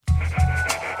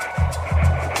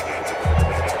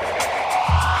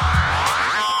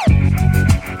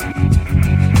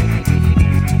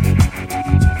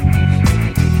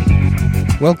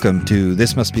Welcome to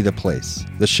This Must Be the Place,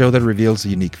 the show that reveals the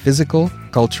unique physical,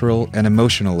 cultural, and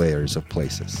emotional layers of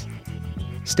places.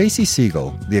 Stacy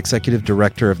Segal, the executive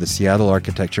director of the Seattle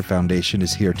Architecture Foundation,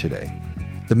 is here today.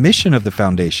 The mission of the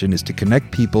foundation is to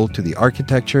connect people to the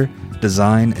architecture,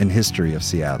 design, and history of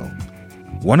Seattle.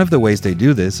 One of the ways they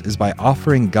do this is by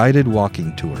offering guided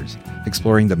walking tours,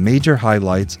 exploring the major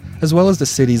highlights as well as the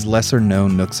city's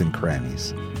lesser-known nooks and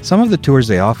crannies. Some of the tours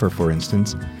they offer, for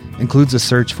instance, includes a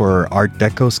search for Art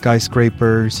Deco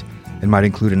skyscrapers. It might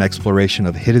include an exploration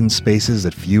of hidden spaces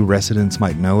that few residents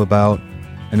might know about,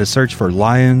 and a search for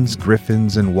lions,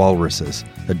 griffins, and walruses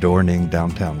adorning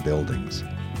downtown buildings.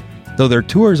 Though their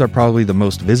tours are probably the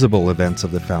most visible events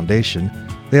of the foundation,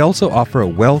 they also offer a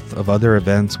wealth of other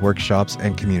events, workshops,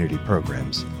 and community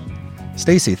programs.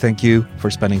 Stacy, thank you for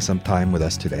spending some time with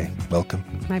us today. Welcome.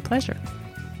 My pleasure.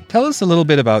 Tell us a little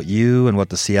bit about you and what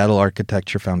the Seattle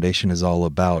Architecture Foundation is all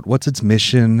about. What's its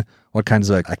mission? What kinds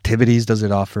of activities does it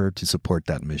offer to support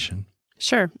that mission?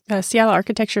 Sure. Seattle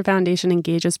Architecture Foundation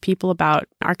engages people about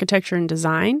architecture and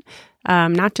design,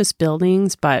 not just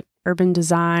buildings, but urban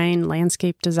design,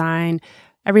 landscape design,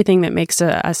 everything that makes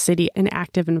a city an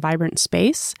active and vibrant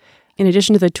space. In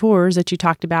addition to the tours that you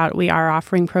talked about, we are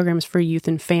offering programs for youth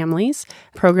and families,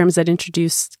 programs that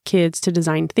introduce kids to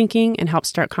design thinking and help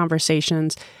start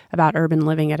conversations about urban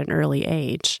living at an early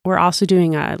age. We're also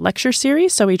doing a lecture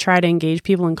series, so we try to engage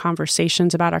people in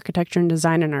conversations about architecture and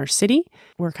design in our city.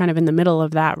 We're kind of in the middle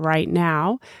of that right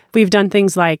now. We've done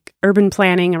things like urban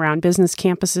planning around business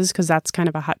campuses, because that's kind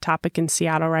of a hot topic in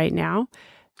Seattle right now.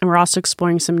 And we're also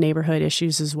exploring some neighborhood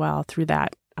issues as well through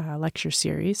that lecture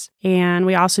series. And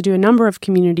we also do a number of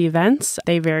community events.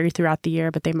 They vary throughout the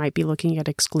year, but they might be looking at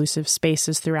exclusive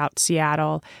spaces throughout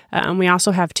Seattle. And we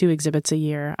also have 2 exhibits a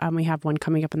year. We have one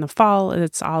coming up in the fall.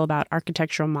 It's all about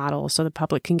architectural models, so the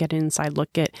public can get an inside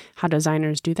look at how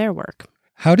designers do their work.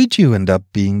 How did you end up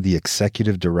being the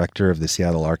executive director of the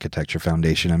Seattle Architecture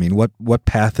Foundation? I mean, what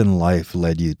path in life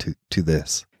led you to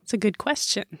this? It's a good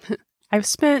question. I've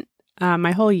spent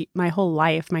my whole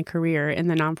life, my career in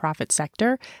the nonprofit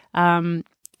sector. And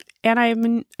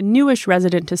I'm a newish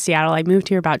resident to Seattle. I moved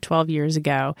here about 12 years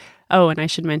ago. Oh, and I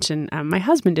should mention, my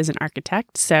husband is an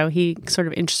architect, so he sort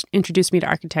of introduced me to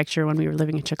architecture when we were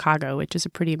living in Chicago, which is a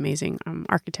pretty amazing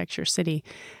architecture city.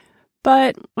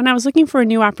 But when I was looking for a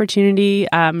new opportunity,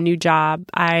 new job,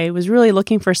 I was really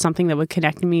looking for something that would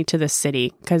connect me to the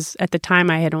city, because at the time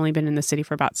I had only been in the city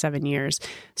for about 7 years.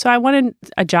 So I wanted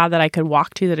a job that I could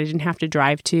walk to, that I didn't have to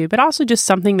drive to, but also just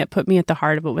something that put me at the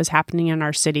heart of what was happening in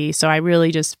our city. So I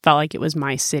really just felt like it was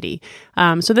my city.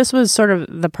 So this was sort of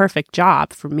the perfect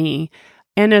job for me.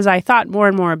 And as I thought more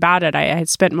and more about it, I had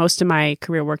spent most of my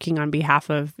career working on behalf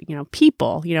of,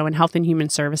 people, in health and human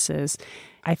services.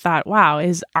 I thought, wow,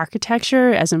 is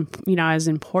architecture as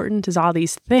important as all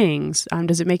these things?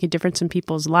 Does it make a difference in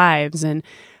people's lives? And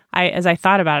as I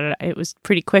thought about it, it was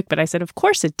pretty quick, but I said, of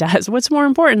course it does. What's more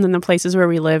important than the places where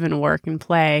we live and work and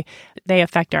play? They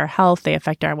affect our health. They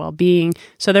affect our well-being.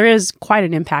 So there is quite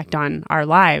an impact on our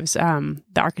lives. The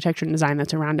architecture and design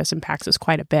that's around us impacts us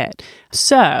quite a bit.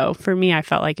 So for me, I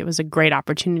felt like it was a great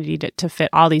opportunity to fit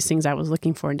all these things I was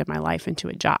looking for into my life into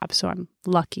a job. So I'm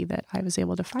lucky that I was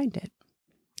able to find it.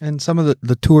 And some of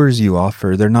the tours you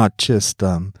offer, they're not just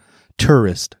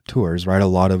tourist tours, right? A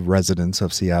lot of residents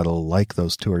of Seattle like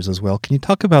those tours as well. Can you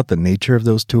talk about the nature of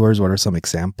those tours? What are some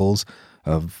examples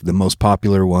of the most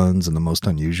popular ones and the most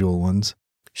unusual ones?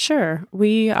 Sure.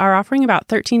 We are offering about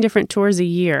 13 different tours a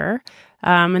year,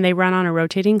 and they run on a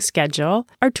rotating schedule.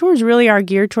 Our tours really are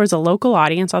geared towards a local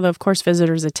audience, although, of course,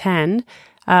 visitors attend.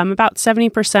 About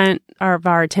 70% of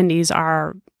our attendees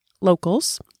are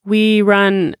locals. We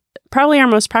run Probably our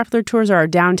most popular tours are our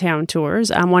downtown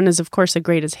tours. One is, of course, the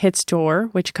Greatest Hits tour,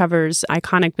 which covers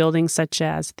iconic buildings such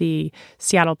as the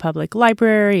Seattle Public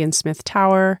Library and Smith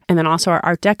Tower, and then also our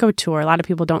Art Deco tour. A lot of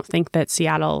people don't think that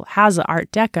Seattle has Art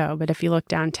Deco, but if you look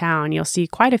downtown, you'll see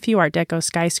quite a few Art Deco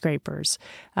skyscrapers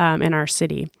in our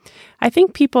city. I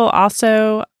think people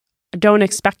also don't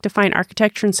expect to find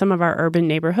architecture in some of our urban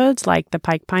neighborhoods, like the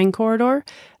Pike Pine Corridor.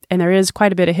 And there is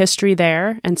quite a bit of history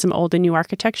there and some old and new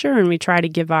architecture. And we try to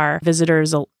give our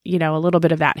visitors a little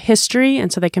bit of that history, and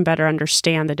so they can better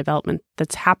understand the development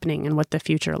that's happening and what the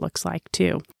future looks like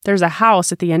too. There's a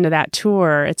house at the end of that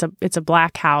tour. It's a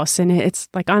black house, and it's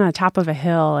like on the top of a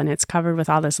hill, and it's covered with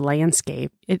all this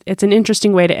landscape. It's an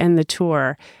interesting way to end the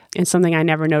tour. It's something I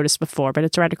never noticed before, but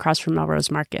it's right across from Melrose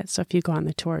Market. So if you go on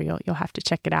the tour, you'll have to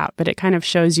check it out. But it kind of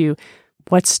shows you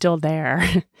what's still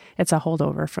there. It's a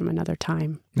holdover from another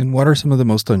time. And what are some of the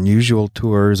most unusual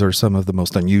tours or some of the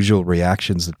most unusual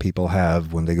reactions that people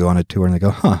have when they go on a tour and they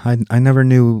go, I never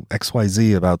knew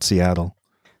XYZ about Seattle?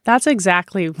 That's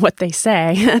exactly what they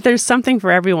say. There's something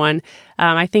for everyone.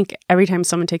 I think every time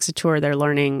someone takes a tour, they're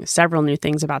learning several new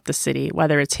things about the city,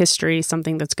 whether it's history,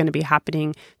 something that's going to be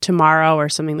happening tomorrow, or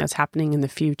something that's happening in the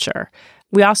future.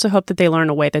 We also hope that they learn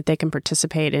a way that they can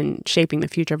participate in shaping the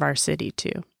future of our city,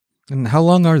 too. And how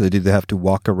long are they? Do they have to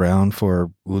walk around for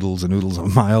oodles and oodles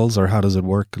of miles, or how does it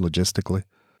work logistically?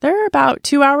 They're about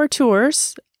 2-hour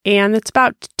tours. And it's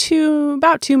about 2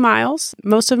 miles.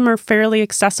 Most of them are fairly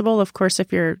accessible. Of course,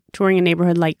 if you're touring a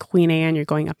neighborhood like Queen Anne, you're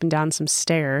going up and down some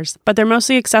stairs. But they're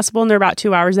mostly accessible, and they're about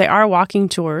 2 hours. They are walking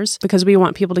tours because we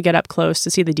want people to get up close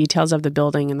to see the details of the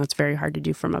building, and that's very hard to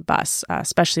do from a bus,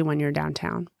 especially when you're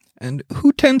downtown. And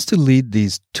who tends to lead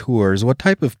these tours? What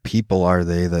type of people are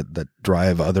they that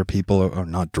drive other people, or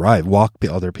not drive, walk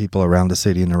other people around the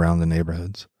city and around the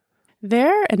neighborhoods?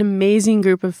 They're an amazing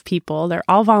group of people. They're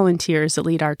all volunteers that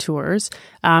lead our tours,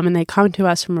 and they come to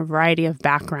us from a variety of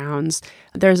backgrounds.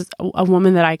 There's a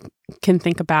woman that I can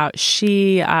think about.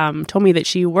 She told me that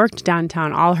she worked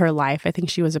downtown all her life. I think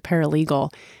she was a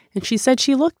paralegal. And she said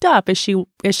she looked up as she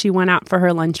went out for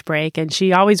her lunch break, and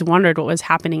she always wondered what was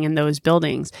happening in those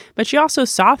buildings. But she also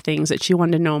saw things that she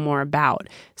wanted to know more about.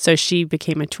 So she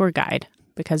became a tour guide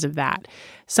because of that.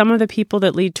 Some of the people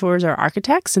that lead tours are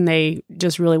architects, and they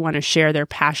just really want to share their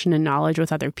passion and knowledge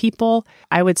with other people.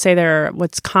 I would say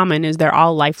what's common is they're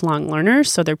all lifelong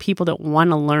learners. So they're people that want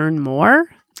to learn more,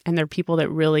 and they're people that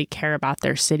really care about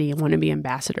their city and want to be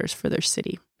ambassadors for their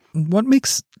city. What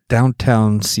makes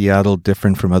downtown Seattle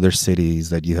different from other cities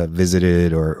that you have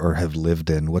visited or have lived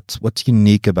in? What's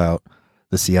unique about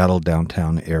the Seattle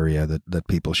downtown area that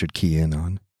people should key in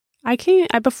on?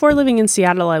 Before living in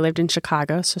Seattle, I lived in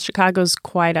Chicago. So Chicago's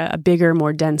quite a bigger,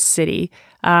 more dense city.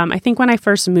 I think when I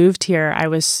first moved here, I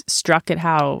was struck at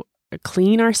how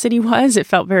clean our city was. It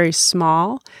felt very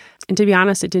small. And to be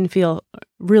honest, it didn't feel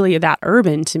really that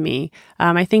urban to me.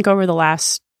 I think over the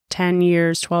last 10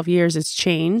 years, 12 years, it's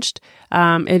changed.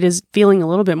 It is feeling a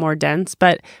little bit more dense,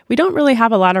 but we don't really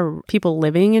have a lot of people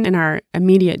living in our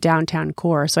immediate downtown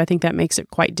core. So I think that makes it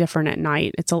quite different at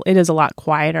night. It is a lot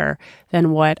quieter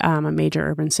than what a major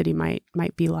urban city might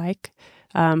be like.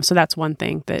 So that's one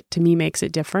thing that to me makes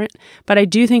it different. But I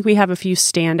do think we have a few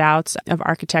standouts of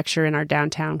architecture in our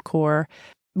downtown core.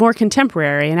 More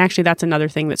contemporary, and actually that's another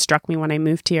thing that struck me when I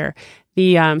moved here.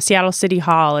 The Seattle City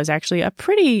Hall is actually a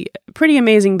pretty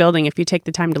amazing building if you take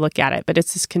the time to look at it, but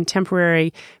it's this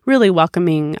contemporary, really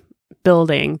welcoming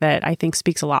building that I think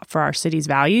speaks a lot for our city's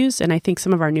values, and I think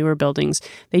some of our newer buildings,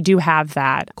 they do have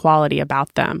that quality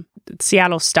about them.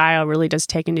 Seattle style really does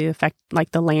take into effect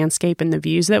like the landscape and the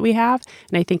views that we have,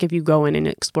 and I think if you go in and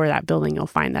explore that building, you'll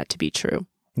find that to be true.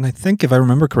 And I think, if I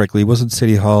remember correctly, wasn't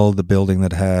City Hall the building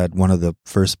that had one of the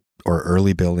first or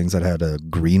early buildings that had a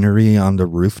greenery on the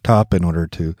rooftop in order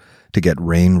to get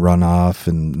rain runoff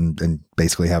and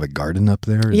basically have a garden up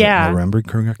there? Am I remembering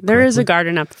correctly? There is a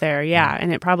garden up there, yeah,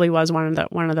 and it probably was one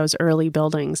of those early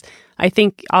buildings. I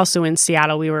think also in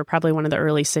Seattle, we were probably one of the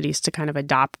early cities to kind of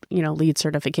adopt, LEED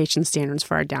certification standards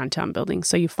for our downtown buildings.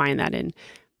 So you find that in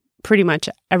pretty much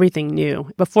everything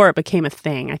new. Before it became a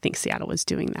thing, I think Seattle was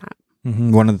doing that.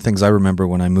 Mm-hmm. One of the things I remember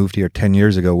when I moved here 10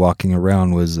 years ago walking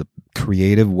around was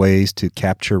creative ways to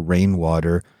capture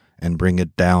rainwater and bring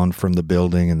it down from the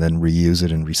building and then reuse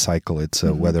it and recycle it.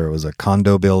 So whether it was a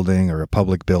condo building or a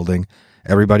public building,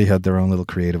 everybody had their own little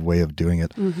creative way of doing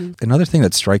it. Mm-hmm. Another thing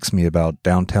that strikes me about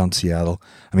downtown Seattle,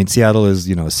 Seattle is,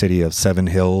 a city of 7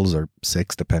 hills or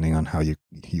 6, depending on how you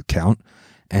count.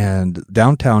 And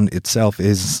downtown itself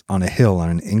is on a hill,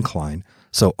 on an incline.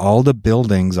 So all the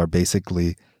buildings are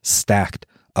basically stacked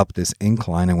up this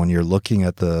incline, and when you're looking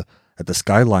at the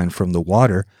skyline from the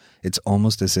water, it's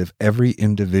almost as if every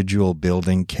individual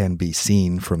building can be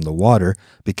seen from the water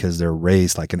because they're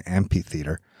raised like an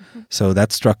amphitheater. Mm-hmm. So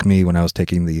that struck me when I was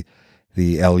taking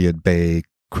the Elliott Bay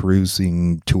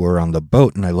cruising tour on the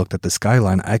boat, and I looked at the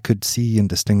skyline. I could see and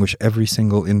distinguish every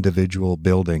single individual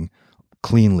building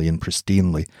cleanly and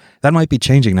pristinely. That might be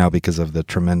changing now because of the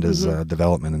tremendous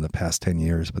development in the past 10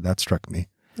 years, but that struck me.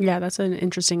 Yeah, that's an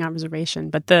interesting observation.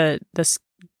 But the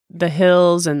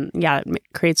hills and it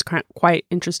creates quite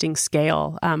interesting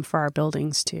scale for our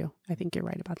buildings too. I think you're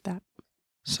right about that.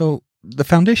 So the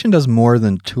foundation does more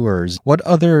than tours. What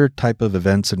other type of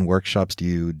events and workshops do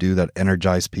you do that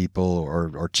energize people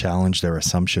or challenge their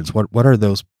assumptions? What are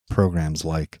those programs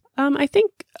like? I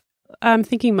think I'm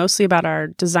thinking mostly about our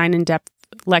design in depth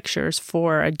lectures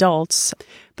for adults,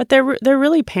 but they're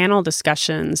really panel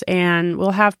discussions, and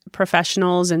we'll have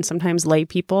professionals and sometimes lay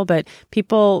people, but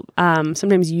people,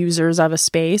 sometimes users of a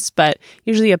space, but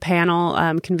usually a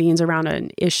panel convenes around an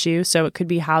issue. So it could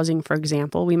be housing, for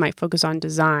example. We might focus on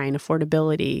design,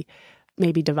 affordability,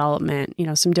 maybe development,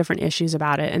 some different issues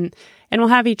about it. And we'll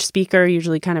have each speaker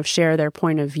usually kind of share their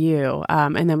point of view.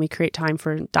 And then we create time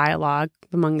for dialogue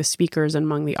among the speakers and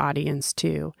among the audience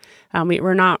too.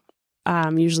 We're not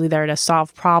usually there to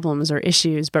solve problems or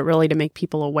issues, but really to make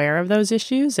people aware of those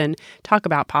issues and talk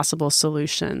about possible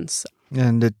solutions.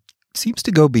 And it seems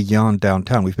to go beyond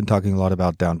downtown. We've been talking a lot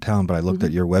about downtown, but I looked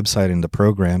at your website and the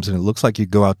programs, and it looks like you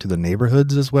go out to the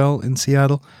neighborhoods as well in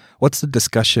Seattle. What's the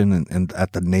discussion and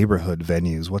at the neighborhood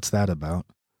venues? What's that about?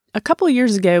 A couple of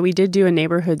years ago, we did do a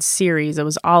neighborhood series. It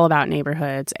was all about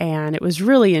neighborhoods, and it was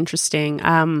really interesting.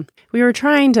 We were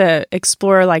trying to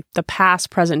explore like the past,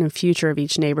 present, and future of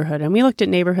each neighborhood, and we looked at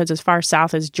neighborhoods as far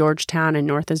south as Georgetown and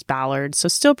north as Ballard, so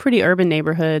still pretty urban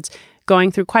neighborhoods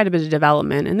going through quite a bit of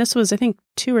development. And this was, I think,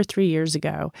 2 or 3 years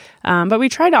ago. But we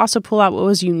tried to also pull out what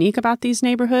was unique about these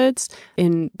neighborhoods.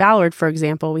 In Ballard, for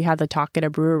example, we had the talk at a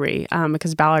brewery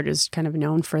because Ballard is kind of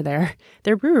known for their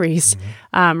breweries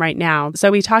right now.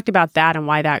 So we talked about that and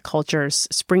why that culture is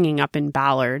springing up in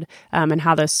Ballard and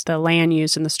how the land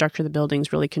use and the structure of the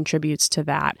buildings really contributes to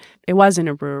that. It was in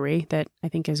a brewery that I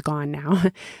think is gone now.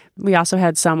 We also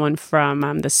had someone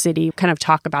from the city kind of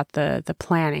talk about the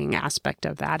planning aspect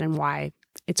of that and why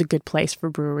it's a good place for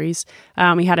breweries.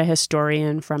 We had a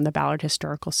historian from the Ballard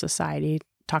Historical Society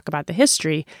talk about the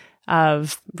history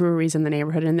of breweries in the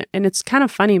neighborhood. And it's kind of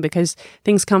funny because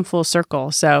things come full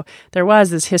circle. So there was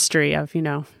this history of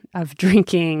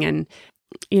drinking and,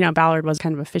 Ballard was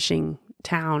kind of a fishing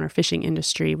town or fishing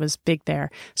industry was big there.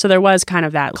 So there was kind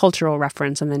of that cultural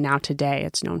reference. And then now today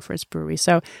it's known for its brewery.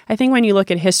 So I think when you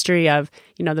look at history of,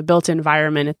 the built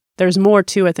environment, there's more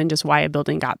to it than just why a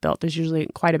building got built. There's usually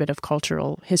quite a bit of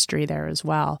cultural history there as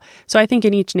well. So I think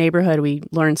in each neighborhood, we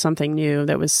learned something new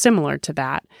that was similar to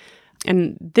that.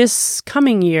 And this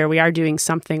coming year, we are doing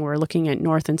something. We're looking at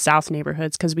north and south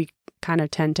neighborhoods because we kind of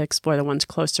tend to explore the ones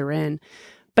closer in.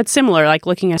 But similar, like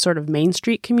looking at sort of Main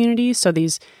Street communities. So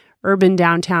these urban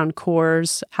downtown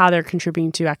cores, how they're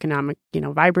contributing to economic,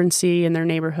 vibrancy in their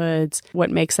neighborhoods,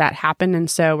 what makes that happen. And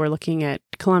so we're looking at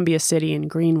Columbia City and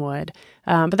Greenwood.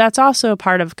 But that's also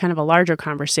part of kind of a larger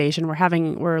conversation.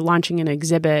 We're launching an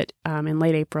exhibit in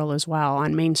late April as well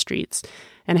on Main Streets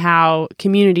and how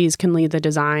communities can lead the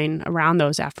design around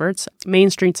those efforts. Main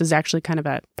Streets is actually kind of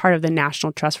a part of the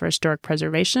National Trust for Historic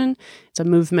Preservation. It's a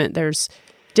movement. There's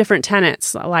different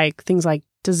tenets, like things like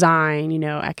design,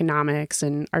 economics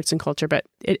and arts and culture, but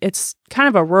it's kind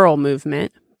of a rural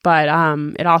movement, but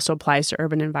it also applies to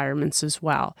urban environments as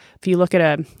well. If you look at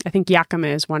I think Yakima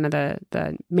is one of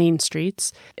the main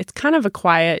streets. It's kind of a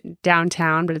quiet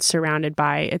downtown, but it's surrounded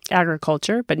by its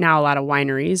agriculture, but now a lot of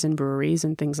wineries and breweries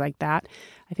and things like that.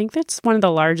 I think that's one of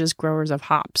the largest growers of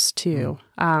hops too.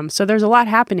 So there's a lot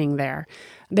happening there.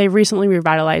 They've recently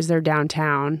revitalized their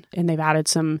downtown and they've added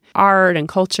some art and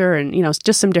culture and,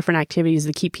 just some different activities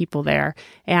to keep people there.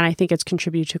 And I think it's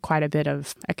contributed to quite a bit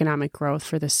of economic growth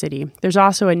for the city. There's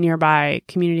also a nearby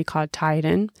community called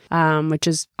Titan, which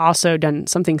has also done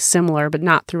something similar, but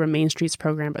not through a Main Streets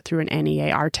program, but through an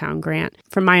NEA Our Town grant.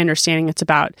 From my understanding, it's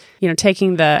about,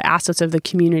 taking the assets of the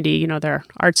community, their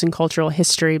arts and cultural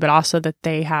history, but also that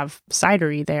they have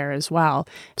cidery there as well.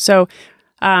 So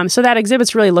that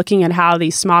exhibit's really looking at how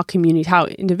these small communities, how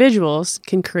individuals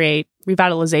can create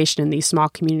revitalization in these small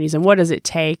communities and what does it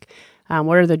take,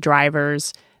 what are the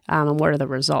drivers, and what are the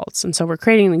results. And so we're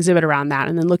creating an exhibit around that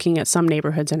and then looking at some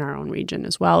neighborhoods in our own region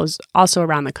as well as also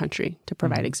around the country to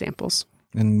provide examples.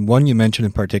 And one you mentioned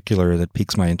in particular that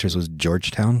piques my interest was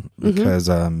Georgetown because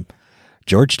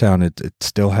Georgetown, it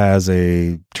still has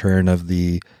a turn of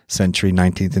the century,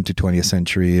 19th into 20th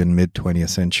century and mid-20th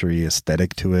century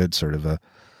aesthetic to it, sort of a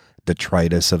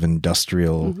detritus of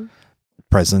industrial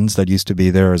presence that used to be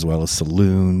there, as well as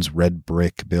saloons, red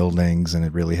brick buildings, and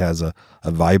it really has a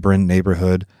vibrant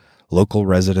neighborhood, local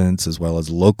residents, as well as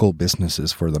local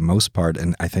businesses for the most part.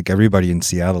 And I think everybody in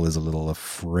Seattle is a little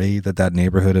afraid that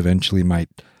neighborhood eventually might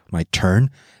turn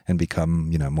and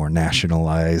become, more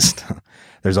nationalized.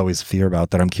 There's always fear about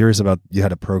that. I'm curious about, you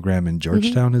had a program in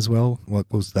Georgetown as well. What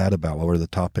was that about? What were the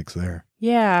topics there?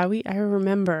 Yeah, I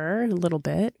remember a little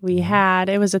bit.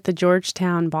 It was at the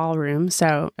Georgetown Ballroom,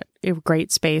 so a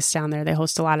great space down there. They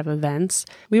host a lot of events.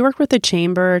 We worked with the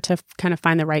chamber to kind of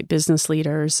find the right business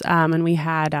leaders, and we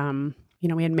had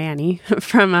we had Manny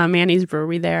from Manny's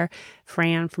Brewery there,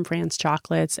 Fran from Fran's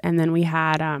Chocolates, and then we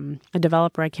had a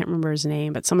developer, I can't remember his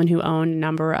name, but someone who owned a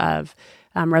number of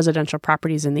residential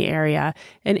properties in the area.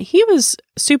 And he was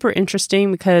super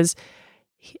interesting because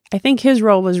I think his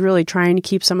role was really trying to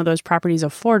keep some of those properties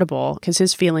affordable because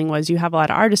his feeling was you have a lot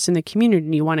of artists in the community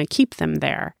and you want to keep them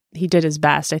there. he did his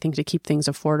best, I think, to keep things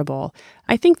affordable.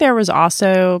 I think there was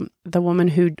also the woman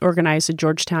who organized the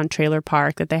Georgetown Trailer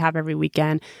Park that they have every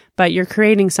weekend, but you're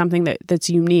creating something that's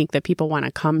unique that people want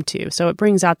to come to. So it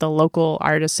brings out the local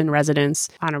artists and residents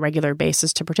on a regular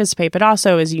basis to participate, but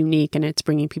also is unique, and it's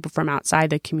bringing people from outside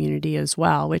the community as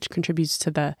well, which contributes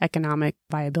to the economic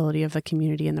viability of the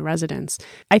community and the residents.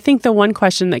 I think the one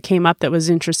question that came up that was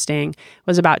interesting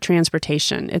was about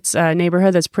transportation. It's a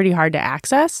neighborhood that's pretty hard to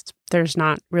access. There's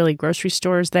not really grocery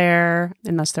stores there,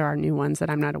 unless there are new ones that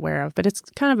I'm not aware of, but it's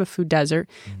kind of a food desert.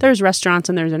 There's restaurants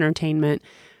and there's entertainment.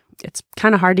 It's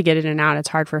kind of hard to get in and out. It's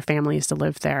hard for families to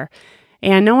live there.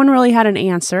 And no one really had an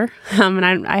answer.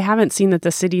 And I haven't seen that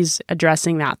the city's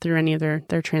addressing that through any of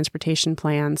their transportation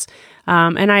plans.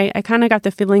 And I kind of got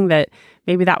the feeling that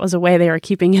maybe that was a way they were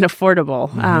keeping it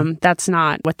affordable. That's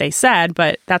not what they said,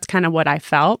 but that's kind of what I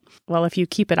felt. Well, if you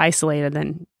keep it isolated,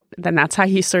 then that's how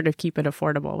you sort of keep it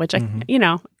affordable, which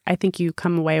I think you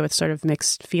come away with sort of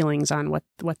mixed feelings on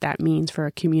what that means for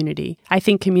a community. I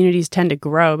think communities tend to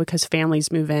grow because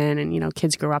families move in and,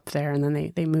 kids grow up there and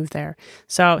then they move there.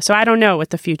 So I don't know what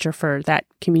the future for that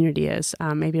community is.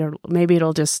 Maybe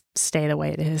it'll just stay the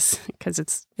way it is because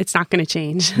it's not going to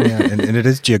change. Yeah, and it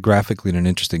is geographically in an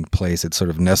interesting place. It's sort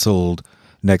of nestled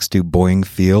next to Boeing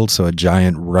Field, so a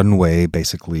giant runway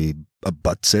basically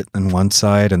abuts it on one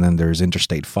side, and then there's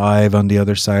Interstate 5 on the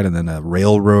other side, and then a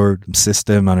railroad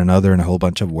system on another, and a whole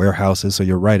bunch of warehouses. So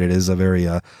you're right, it is a very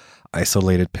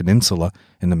isolated peninsula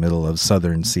in the middle of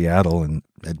southern Seattle, and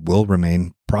it will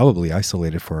remain probably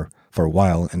isolated for a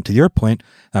while. And to your point,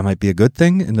 that might be a good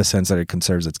thing in the sense that it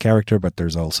conserves its character, but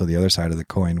there's also the other side of the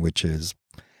coin, which is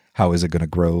how is it going to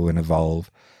grow and evolve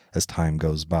as time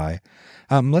goes by.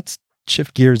 Let's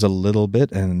shift gears a little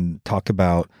bit and talk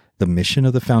about the mission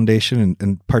of the foundation,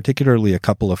 and particularly a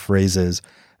couple of phrases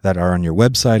that are on your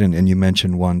website, and you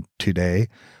mentioned one today.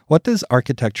 What does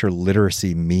architecture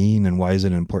literacy mean, and why is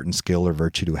it an important skill or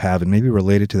virtue to have? And maybe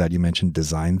related to that, you mentioned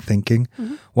design thinking.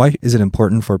 Why is it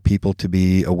important for people to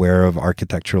be aware of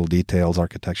architectural details,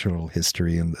 architectural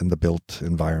history, and the built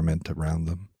environment around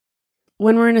them?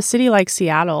 When we're in a city like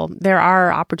Seattle, there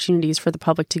are opportunities for the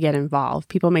public to get involved.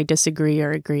 People may disagree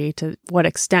or agree to what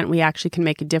extent we actually can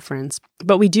make a difference.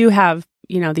 But we do have,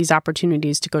 these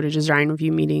opportunities to go to design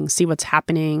review meetings, see what's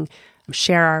happening,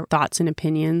 share our thoughts and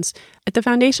opinions. At the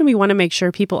foundation, we want to make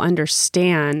sure people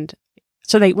understand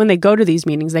so when they go to these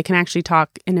meetings, they can actually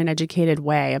talk in an educated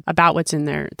way about what's in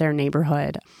their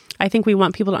neighborhood. I think we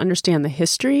want people to understand the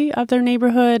history of their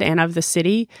neighborhood and of the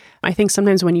city. I think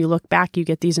sometimes when you look back, you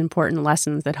get these important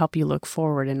lessons that help you look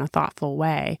forward in a thoughtful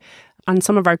way. On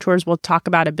some of our tours, we'll talk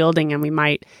about a building and we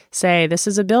might say, this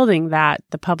is a building that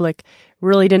the public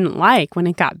really didn't like when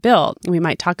it got built. We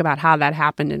might talk about how that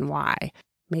happened and why.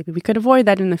 Maybe we could avoid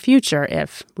that in the future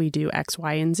if we do X,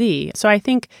 Y, and Z. So I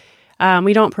think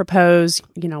we don't propose,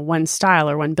 one style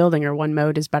or one building or one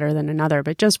mode is better than another,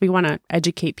 but just we want to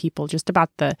educate people just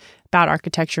about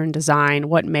architecture and design,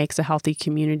 what makes a healthy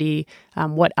community,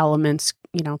 what elements,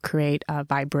 create a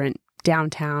vibrant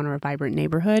downtown or a vibrant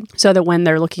neighborhood, so that when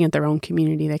they're looking at their own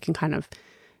community, they can kind of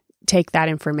take that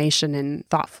information and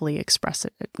thoughtfully express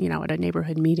it, at a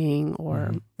neighborhood meeting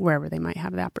or wherever they might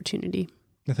have the opportunity.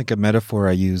 I think a metaphor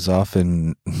I use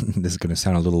often, this is going to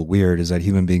sound a little weird, is that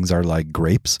human beings are like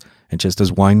grapes. And just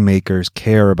as winemakers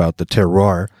care about the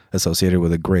terroir associated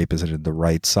with a grape, is it at the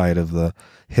right side of the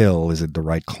hill? Is it the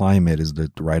right climate? Is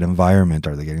it the right environment?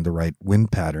 Are they getting the right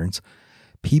wind patterns?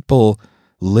 People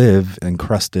live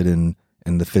encrusted in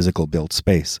the physical built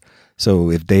space. So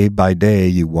if day by day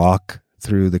you walk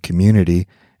through the community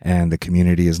and the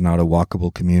community is not a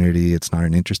walkable community, it's not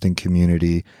an interesting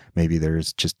community, maybe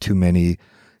there's just too many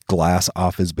glass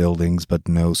office buildings but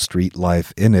no street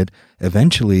life in it,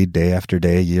 eventually, day after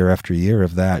day, year after year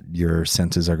of that, your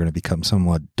senses are going to become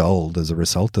somewhat dulled as a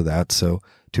result of that. So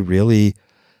to really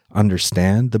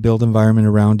understand the built environment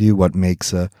around you, what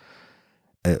makes a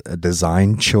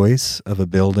design choice of a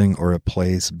building or a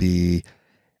place be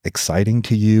exciting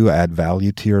to you, add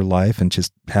value to your life, and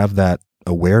just have that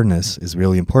awareness is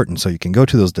really important. So you can go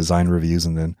to those design reviews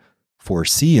and then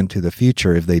foresee into the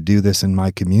future, if they do this in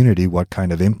my community, what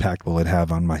kind of impact will it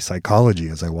have on my psychology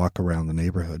as I walk around the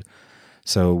neighborhood?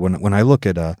 So when I look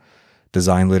at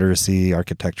design literacy,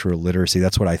 architectural literacy,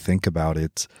 that's what I think about.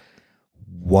 It's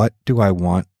what do I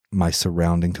want my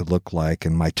surrounding to look like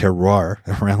and my terroir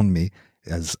around me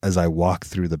as I walk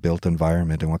through the built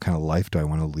environment, and what kind of life do I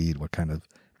want to lead? What kind of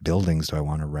buildings do I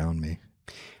want around me?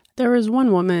 There was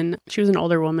one woman, she was an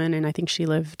older woman, and I think she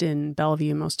lived in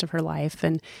Bellevue most of her life.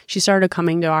 And she started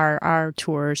coming to our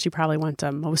tours. She probably went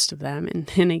to most of them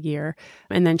in a year.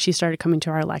 And then she started coming to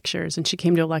our lectures. And she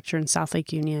came to a lecture in South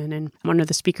Lake Union. And one of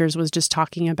the speakers was just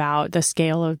talking about the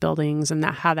scale of buildings and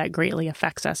how that greatly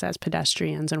affects us as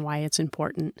pedestrians and why it's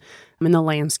important in the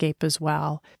landscape as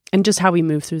well. And just how we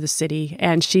move through the city.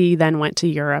 And she then went to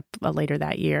Europe later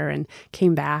that year and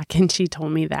came back. And she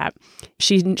told me that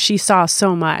she saw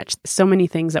so many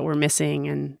things that were missing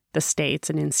in the States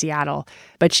and in Seattle.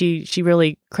 But she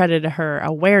really credited her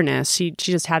awareness. She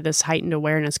just had this heightened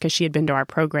awareness because she had been to our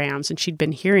programs and she'd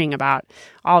been hearing about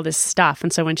all this stuff.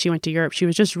 And so when she went to Europe, she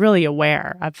was just really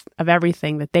aware of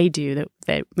everything that they do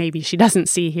that maybe she doesn't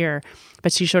see here.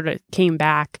 But she sort of came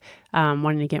back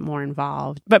wanting to get more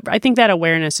involved. But I think that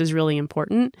awareness is really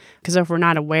important because if we're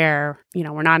not aware,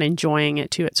 we're not enjoying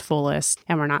it to its fullest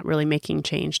and we're not really making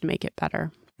change to make it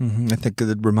better. I think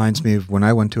it reminds me of when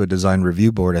I went to a design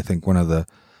review board. I think one of the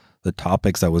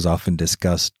topics that was often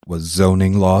discussed was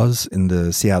zoning laws in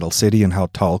the Seattle city and how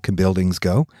tall can buildings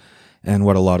go. And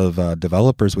what a lot of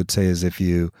developers would say is if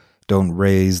you don't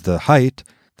raise the height,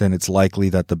 then it's likely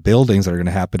that the buildings that are going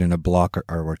to happen in a block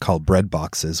are what are called bread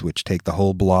boxes, which take the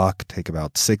whole block, take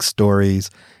about 6 stories,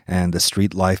 and the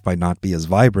street life might not be as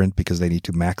vibrant because they need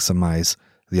to maximize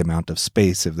the amount of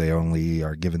space if they only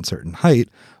are given certain height.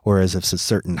 Whereas if a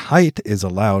certain height is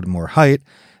allowed more height,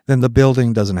 then the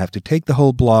building doesn't have to take the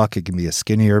whole block. It can be a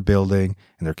skinnier building,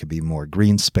 and there can be more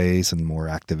green space and more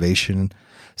activation.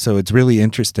 So it's really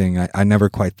interesting. I never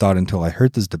quite thought until I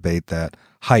heard this debate that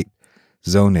height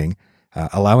zoning,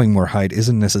 allowing more height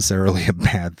isn't necessarily a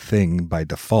bad thing by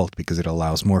default because it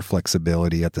allows more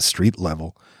flexibility at the street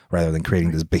level rather than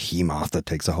creating this behemoth that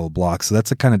takes a whole block. So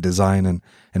that's a kind of design and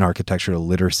architectural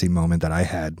literacy moment that I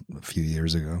had a few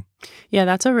years ago. Yeah,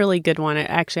 that's a really good one.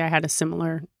 Actually, I had a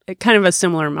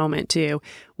similar moment too,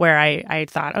 where I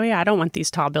thought, oh yeah, I don't want these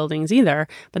tall buildings either.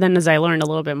 But then as I learned a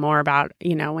little bit more about,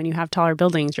 when you have taller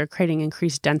buildings, you're creating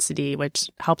increased density, which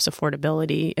helps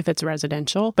affordability if it's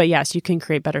residential. But yes, you can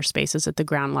create better spaces at the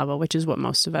ground level, which is what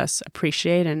most of us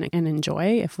appreciate and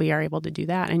enjoy if we are able to do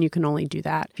that. And you can only do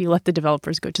that if you let the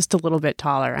developers go just a little bit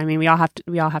taller. I mean, we all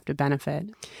have to benefit.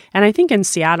 And I think in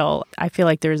Seattle, I feel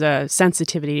like there's a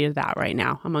sensitivity to that right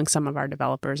now among some of our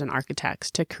developers and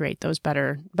architects to create those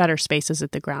better spaces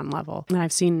at the ground level.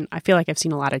 And I feel like I've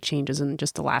seen a lot of changes in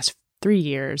just the last 3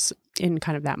 years in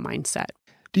kind of that mindset.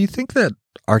 Do you think that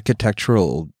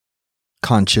architectural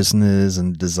consciousness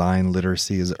and design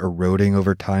literacy is eroding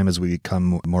over time as we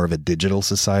become more of a digital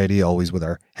society, always with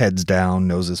our heads down,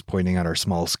 noses pointing at our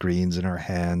small screens in our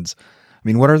hands? I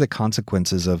mean, what are the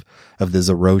consequences of this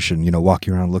erosion,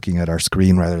 walking around looking at our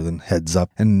screen rather than heads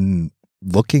up and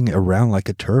looking around like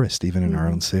a tourist, even in our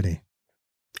own city?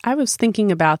 I was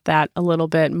thinking about that a little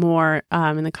bit more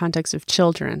in the context of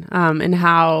children and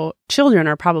how children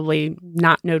are probably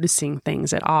not noticing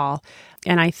things at all.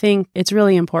 And I think it's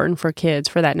really important for kids,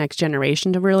 for that next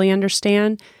generation to really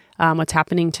understand what's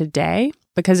happening today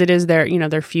because it is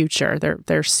their future,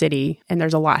 their city. And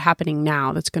there's a lot happening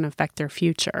now that's going to affect their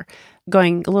future.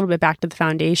 Going a little bit back to the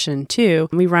foundation too,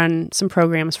 we run some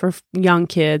programs for young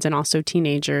kids and also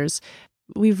teenagers.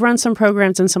 We've run some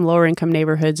programs in some lower income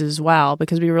neighborhoods as well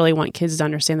because we really want kids to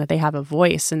understand that they have a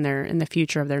voice in the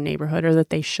future of their neighborhood, or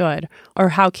that they should, or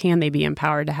how can they be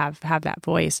empowered to have that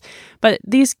voice. But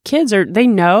these kids they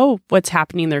know what's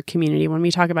happening in their community. When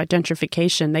we talk about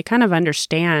gentrification, they kind of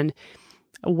understand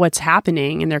what's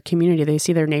happening in their community. They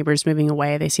see their neighbors moving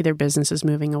away. They see their businesses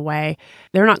moving away.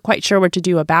 They're not quite sure what to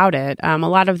do about it. A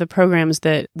lot of the programs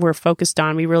that we're focused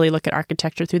on, we really look at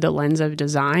architecture through the lens of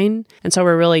design. And so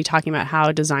we're really talking about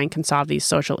how design can solve these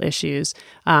social issues.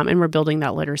 And we're building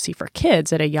that literacy for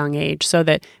kids at a young age so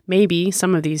that maybe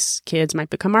some of these kids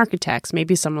might become architects.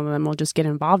 Maybe some of them will just get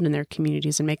involved in their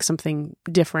communities and make something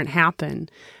different happen.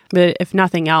 But if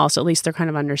nothing else, at least they're kind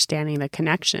of understanding the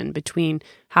connection between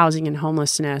housing and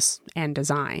homelessness and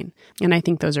design. And I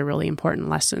think those are really important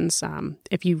lessons.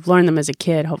 If you learn them as a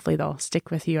kid, hopefully they'll stick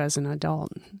with you as an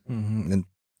adult. Mm-hmm. And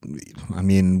I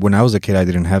mean, when I was a kid, I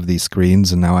didn't have these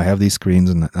screens, and now I have these screens,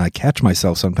 and I catch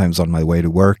myself sometimes on my way to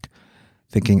work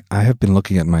thinking, I have been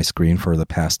looking at my screen for the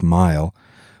past mile.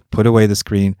 Put away the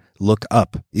screen, look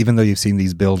up, even though you've seen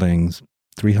these buildings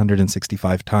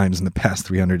 365 times in the past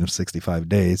 365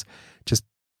 days. Just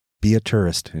be a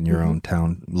tourist in your own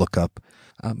town. Look up.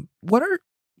 What are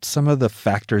some of the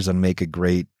factors that make a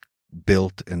great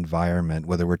built environment,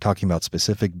 whether we're talking about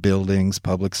specific buildings,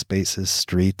 public spaces,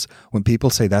 streets? When people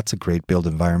say that's a great built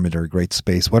environment or a great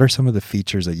space, what are some of the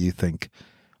features that you think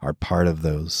are part of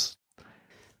those?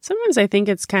 Sometimes I think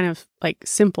it's kind of like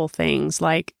simple things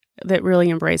like that really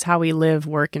embrace how we live,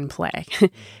 work, and play.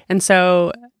 And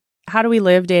so how do we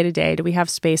live day to day? Do we have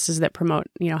spaces that promote,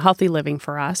 healthy living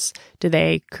for us? Do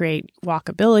they create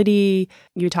walkability?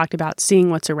 You talked about seeing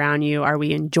what's around you. Are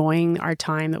we enjoying our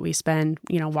time that we spend,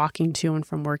 walking to and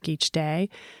from work each day?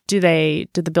 Do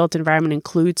the built environment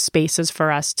include spaces for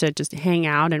us to just hang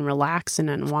out and relax and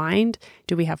unwind?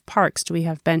 Do we have parks? Do we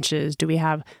have benches? Do we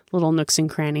have little nooks and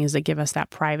crannies that give us that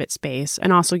private space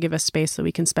and also give us space that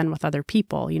we can spend with other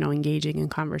people, engaging in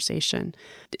conversation?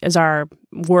 Is our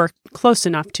work close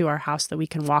enough to our house that we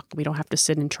can walk? We don't have to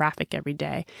sit in traffic every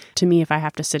day. To me, if I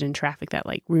have to sit in traffic, that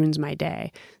ruins my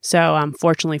day. So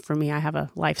fortunately for me, I have a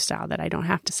lifestyle that I don't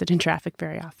have to sit in traffic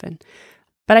very often.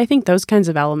 But I think those kinds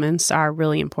of elements are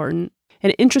really important.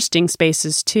 And interesting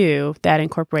spaces, too, that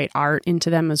incorporate art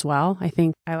into them as well. I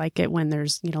think I like it when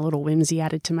there's, a little whimsy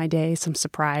added to my day, some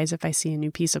surprise if I see a new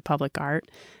piece of public art.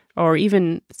 Or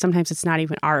even sometimes it's not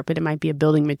even art, but it might be a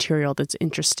building material that's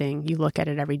interesting. You look at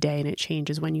it every day and it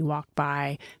changes when you walk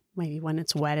by. Maybe when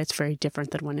it's wet, it's very different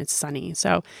than when it's sunny.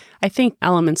 So I think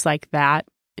elements like that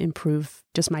improve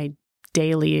just my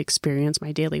daily experience,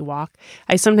 my daily walk.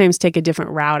 I sometimes take a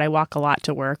different route. I walk a lot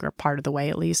to work, or part of the way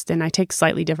at least, and I take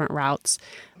slightly different routes.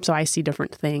 So I see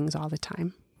different things all the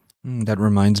time. That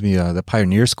reminds me of the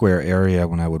Pioneer Square area.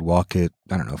 When I would walk it,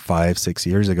 5-6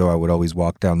 years ago, I would always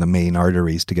walk down the main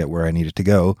arteries to get where I needed to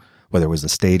go, whether it was a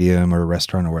stadium or a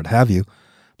restaurant or what have you.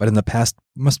 But in the past,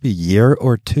 must be year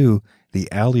or two,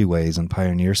 the alleyways in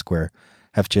Pioneer Square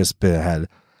have just had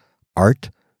art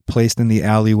placed in the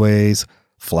alleyways,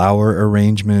 flower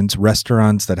arrangements,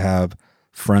 restaurants that have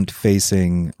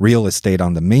front-facing real estate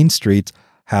on the main streets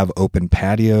have open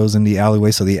patios in the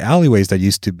alleyways. So the alleyways that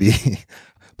used to be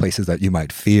places that you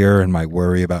might fear and might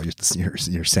worry about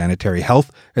your sanitary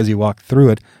health as you walk through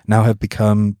it now have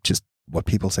become just what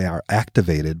people say are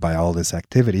activated by all this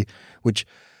activity, which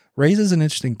raises an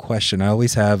interesting question. I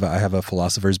have a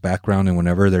philosopher's background, and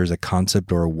whenever there's a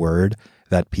concept or a word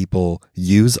that people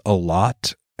use a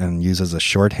lot and use as a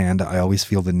shorthand, I always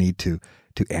feel the need to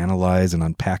analyze and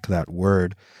unpack that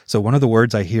word. So one of the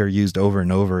words I hear used over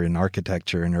and over in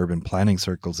architecture and urban planning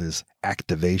circles is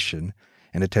activation,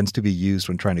 and it tends to be used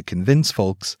when trying to convince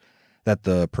folks that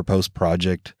the proposed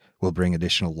project will bring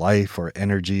additional life or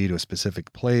energy to a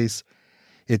specific place.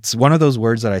 It's one of those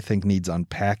words that I think needs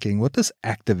unpacking. What does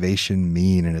activation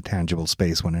mean in a tangible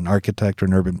space when an architect or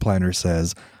an urban planner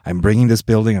says, I'm bringing this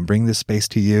building, I'm bringing this space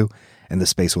to you, and the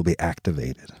space will be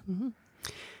activated? Mm-hmm.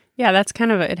 Yeah, that's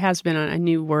it has been a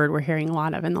new word we're hearing a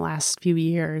lot of in the last few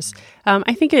years.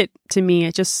 I think it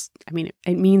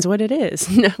means what it is,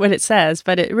 what it says,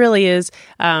 but it really is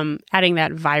adding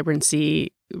that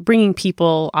vibrancy, bringing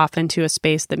people often to a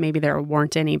space that maybe there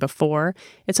weren't any before.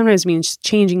 It sometimes means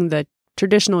changing the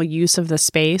traditional use of the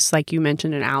space, like you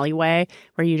mentioned, an alleyway,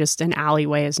 where an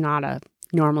alleyway is not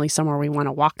normally somewhere we want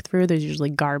to walk through. There's usually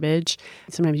garbage.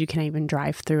 Sometimes you can't even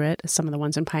drive through it. Some of the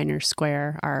ones in Pioneer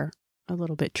Square are a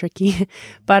little bit tricky.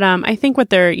 But I think what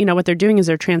they're doing is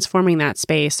they're transforming that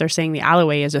space. They're saying the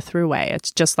alleyway is a throughway.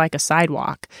 It's just like a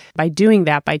sidewalk. By doing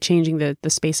that, by changing the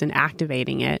space and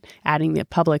activating it, adding the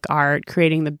public art,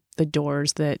 creating the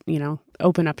doors that,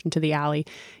 open up into the alley,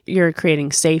 you're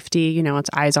creating safety, it's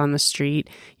eyes on the street.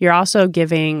 You're also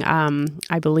giving,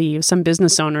 I believe, some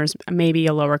business owners maybe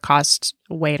a lower cost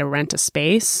way to rent a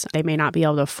space. They may not be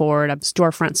able to afford a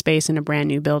storefront space in a brand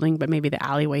new building, but maybe the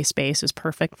alleyway space is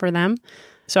perfect for them.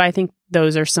 So I think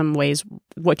those are some ways,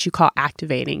 what you call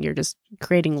activating. You're just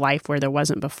creating life where there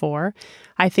wasn't before.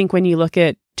 I think when you look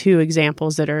at two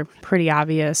examples that are pretty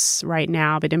obvious right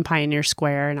now, but in Pioneer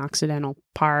Square in Occidental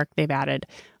Park, they've added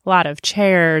a lot of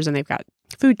chairs and they've got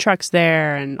food trucks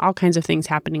there and all kinds of things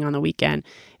happening on the weekend.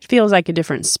 It feels like a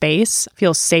different space,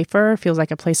 feels safer, feels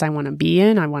like a place I want to be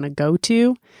in, I want to go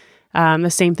to. The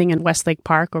same thing in Westlake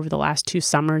Park. Over the last 2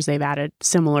 summers, they've added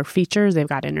similar features. They've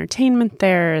got entertainment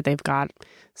there. They've got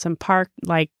some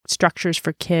park-like structures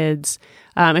for kids.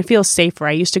 It feels safer.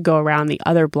 I used to go around the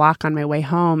other block on my way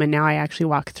home, and now I actually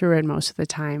walk through it most of the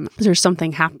time. There's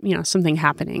something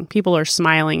happening. People are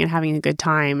smiling and having a good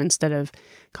time instead of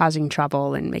causing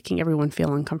trouble and making everyone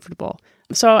feel uncomfortable.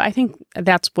 So I think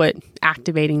that's what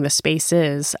activating the space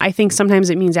is. I think sometimes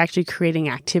it means actually creating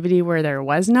activity where there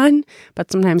was none, but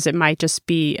sometimes it might just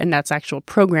be, and that's actual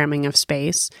programming of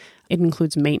space. It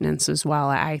includes maintenance as well,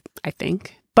 I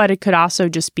think. But it could also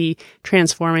just be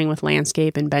transforming with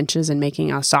landscape and benches and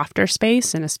making a softer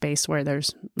space and a space where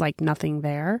there's nothing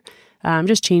there.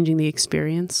 Just changing the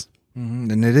experience.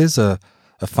 Mm-hmm. And it is a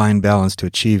fine balance to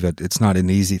achieve it. It's not an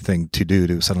easy thing to do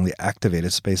to suddenly activate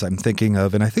a space. I'm thinking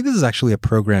of, and I think this is actually a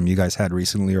program you guys had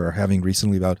recently or are having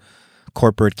recently about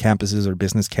corporate campuses or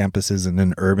business campuses in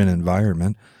an urban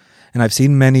environment. And I've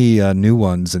seen many new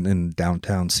ones in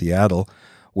downtown Seattle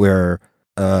where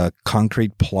a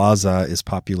concrete plaza is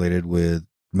populated with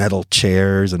metal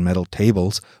chairs and metal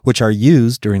tables, which are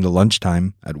used during the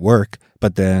lunchtime at work,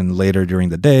 but then later during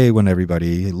the day when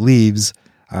everybody leaves,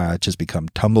 just become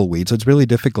tumbleweeds. So it's really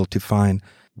difficult to find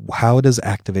how does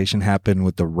activation happen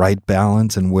with the right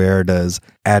balance, and where does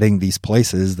adding these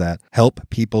places that help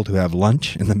people to have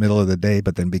lunch in the middle of the day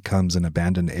but then becomes an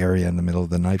abandoned area in the middle of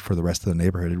the night for the rest of the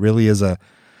neighborhood. It really is a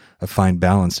fine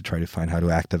balance to try to find how to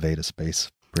activate a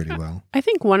space pretty well. I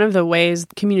think one of the ways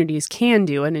communities can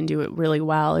do it and do it really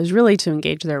well is really to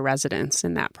engage their residents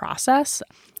in that process.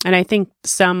 And I think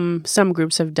some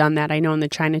groups have done that. I know in the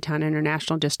Chinatown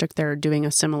International District, they're doing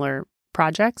a similar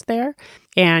project there.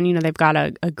 And, they've got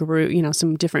a group,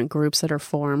 some different groups that are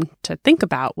formed to think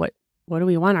about what do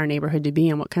we want our neighborhood to be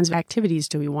and what kinds of activities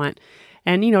do we want.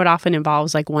 And, it often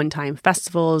involves like one-time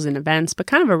festivals and events, but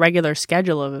kind of a regular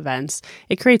schedule of events.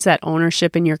 It creates that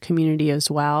ownership in your community as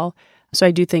well. So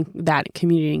I do think that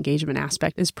community engagement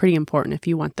aspect is pretty important if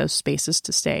you want those spaces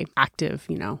to stay active,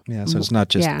 Yeah, so it's not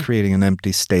just creating an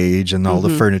empty stage and all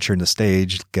the furniture in the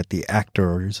stage, get the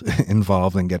actors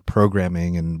involved and get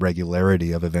programming and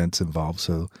regularity of events involved.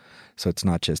 So it's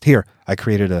not just, here, I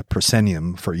created a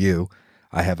proscenium for you.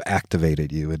 I have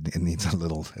activated you. It needs a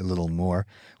little more.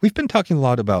 We've been talking a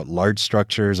lot about large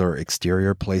structures or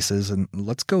exterior places, and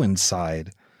let's go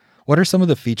inside. What are some of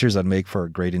the features that make for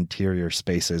great interior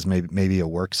spaces, maybe a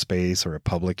workspace or a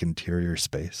public interior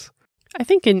space? I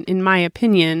think in my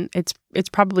opinion, it's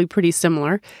probably pretty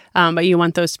similar, but you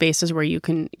want those spaces where you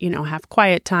can, have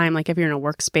quiet time. Like if you're in a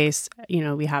workspace,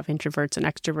 we have introverts and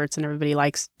extroverts and everybody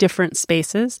likes different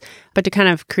spaces, but to kind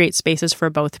of create spaces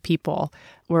for both people.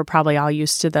 We're probably all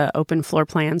used to the open floor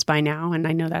plans by now, and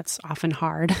I know that's often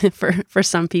hard for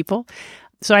some people.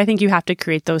 So I think you have to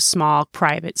create those small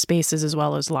private spaces as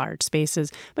well as large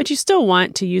spaces, but you still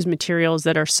want to use materials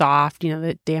that are soft,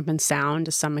 that dampen sound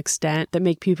to some extent, that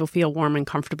make people feel warm and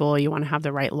comfortable. You want to have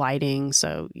the right lighting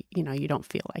so, you don't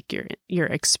feel like you're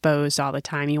exposed all the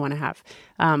time. You want to have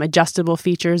adjustable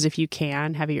features if you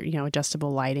can, have your,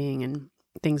 adjustable lighting and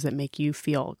things that make you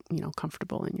feel,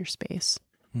 comfortable in your space.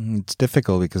 It's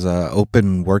difficult because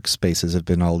open workspaces have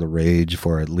been all the rage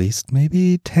for at least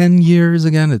maybe 10 years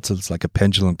again. It's like a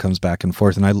pendulum comes back and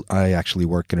forth. And I actually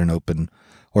work in an open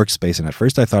workspace. And at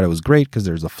first I thought it was great because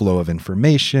there's a flow of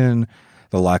information.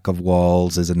 The lack of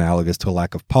walls is analogous to a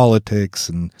lack of politics,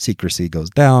 and secrecy goes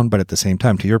down. But at the same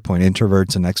time, to your point,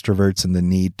 introverts and extroverts and the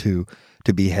need to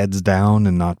be heads down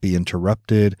and not be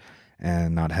interrupted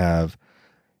and not have,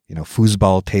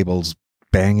 foosball tables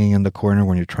banging in the corner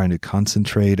when you're trying to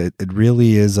concentrate. It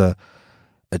really is a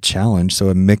challenge. So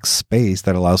a mixed space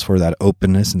that allows for that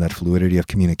openness and that fluidity of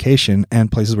communication, and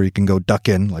places where you can go duck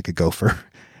in like a gopher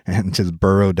and just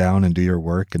burrow down and do your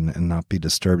work and not be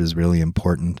disturbed is really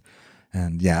important.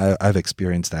 And yeah, I've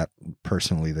experienced that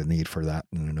personally, the need for that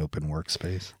in an open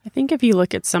workspace. I think if you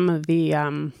look at some of the,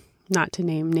 not to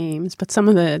name names, but some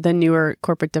of the newer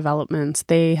corporate developments,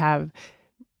 they have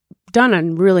done a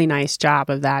really nice job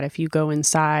of that. If you go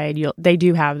inside, they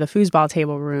do have the foosball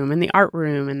table room and the art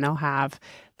room, and they'll have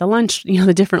the lunch,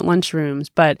 the different lunch rooms,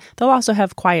 but they'll also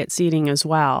have quiet seating as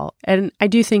well. And I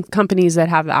do think companies that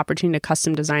have the opportunity to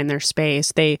custom design their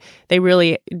space, they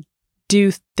really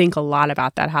do think a lot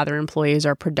about that, how their employees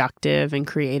are productive and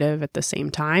creative at the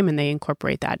same time, and they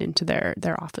incorporate that into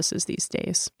their offices these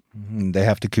days. They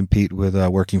have to compete with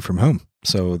working from home.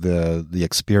 So the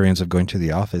experience of going to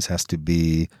the office has to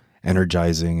be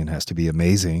energizing and has to be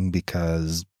amazing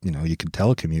because, you can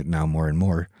telecommute now more and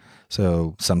more.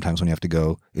 So sometimes when you have to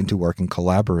go into work and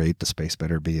collaborate, the space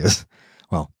better be as,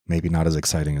 well, maybe not as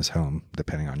exciting as home,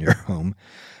 depending on your home.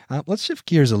 Let's shift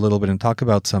gears a little bit and talk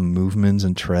about some movements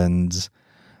and trends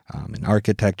in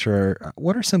architecture.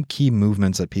 What are some key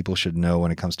movements that people should know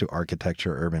when it comes to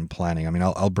architecture, urban planning? I mean,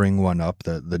 I'll bring one up,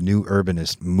 the new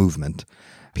urbanist movement.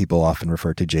 People often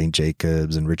refer to Jane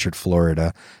Jacobs and Richard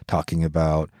Florida talking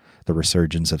about the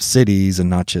resurgence of cities, and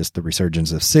not just the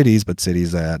resurgence of cities, but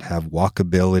cities that have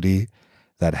walkability,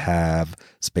 that have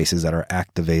spaces that are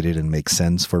activated and make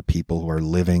sense for people who are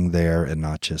living there, and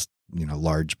not just,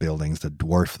 large buildings that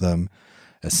dwarf them,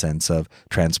 a sense of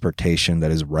transportation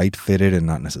that is right-fitted and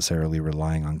not necessarily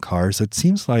relying on cars. It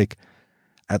seems like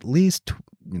at least,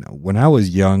 when I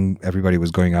was young, everybody was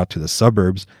going out to the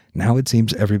suburbs. Now it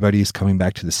seems everybody's coming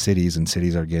back to the cities, and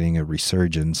cities are getting a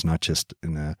resurgence, not just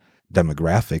in a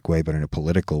demographic way, but in a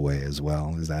political way as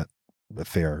well. Is that a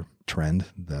fair trend,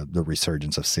 the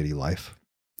resurgence of city life?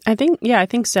 I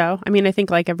think so. I mean, I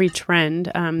think like every trend,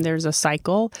 there's a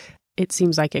cycle. it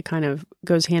seems like it kind of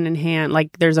goes hand in hand.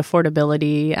 Like there's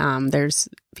affordability. There's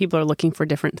people are looking for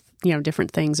different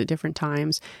things at different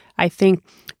times. I think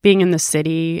being in the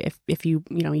city, if you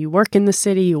work in the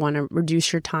city, you want to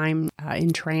reduce your time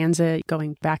in transit,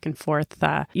 going back and forth.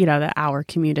 The hour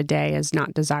commute a day is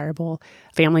not desirable.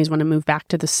 Families want to move back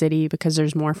to the city because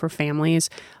there's more for families.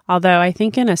 Although I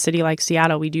think in a city like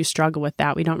Seattle, we do struggle with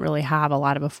that. We don't really have a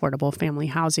lot of affordable family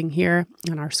housing here,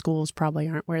 and our schools probably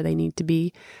aren't where they need to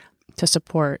be to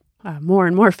support more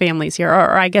and more families here.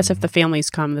 Or I guess if the families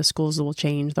come, the schools will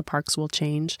change, the parks will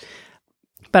change.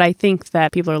 But I think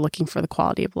that people are looking for the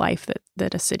quality of life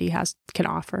that a city can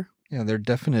offer. Yeah, there are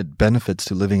definite benefits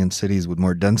to living in cities with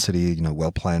more density,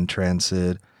 well-planned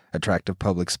transit, attractive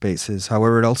public spaces.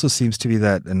 However, it also seems to be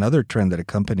that another trend that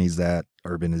accompanies that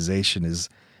urbanization is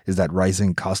that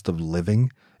rising cost of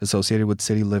living associated with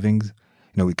city living.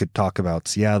 We could talk about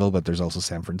Seattle, but there's also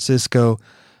San Francisco,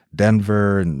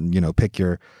 Denver, and pick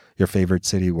your favorite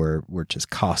city where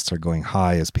just costs are going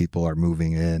high as people are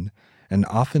moving in. And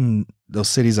often those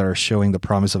cities that are showing the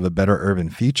promise of a better urban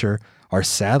future are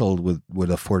saddled with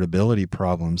affordability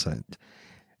problems. Do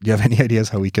you have any ideas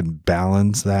how we can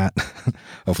balance that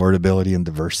affordability and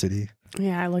diversity?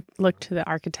 Yeah, I look to the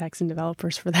architects and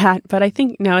developers for that. But I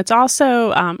think it's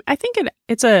also I think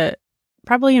it's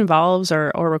probably involves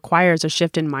or requires a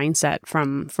shift in mindset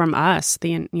from us,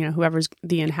 whoever's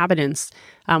the inhabitants.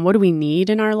 What do we need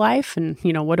in our life, and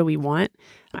what do we want?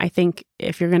 I think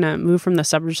if you're going to move from the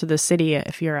suburbs to the city,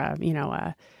 if you're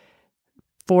a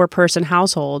 4-person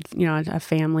household, a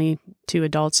family, 2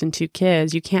 adults and 2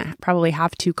 kids, you can't probably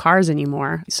have 2 cars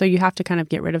anymore. So you have to kind of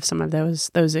get rid of some of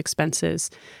those expenses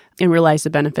and realize the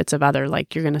benefits of other,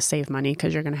 like you're going to save money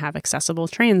because you're going to have accessible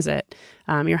transit.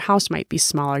 Your house might be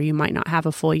smaller. You might not have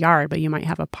a full yard, but you might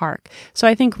have a park. So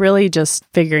I think really just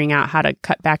figuring out how to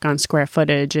cut back on square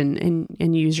footage and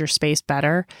use your space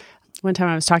better. One time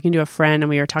I was talking to a friend and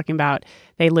we were talking about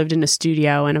they lived in a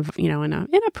studio in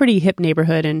a pretty hip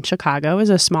neighborhood in Chicago. It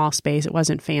was a small space. It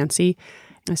wasn't fancy.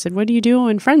 I said, what do you do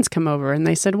when friends come over? And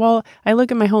they said, well, I look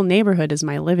at my whole neighborhood as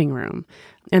my living room.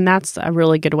 And that's a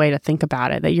really good way to think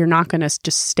about it, that you're not going to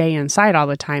just stay inside all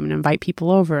the time and invite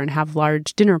people over and have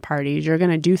large dinner parties. You're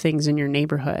going to do things in your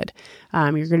neighborhood.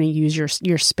 You're going to use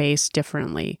your space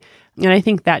differently. And I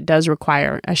think that does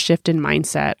require a shift in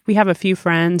mindset. We have a few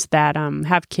friends that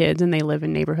have kids and they live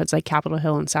in neighborhoods like Capitol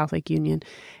Hill and South Lake Union.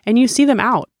 And you see them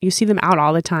out. You see them out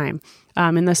all the time.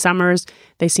 In the summers,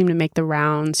 they seem to make the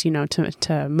rounds,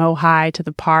 to Mohi, to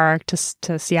the park,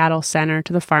 to Seattle Center,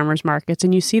 to the farmers markets,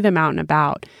 and you see them out and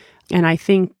about. And I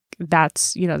think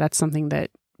that's something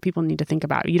that people need to think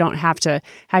about. You don't have to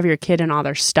have your kid and all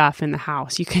their stuff in the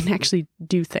house. You can actually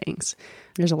do things.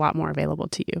 There's a lot more available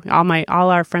to you. All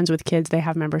our friends with kids, they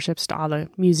have memberships to all the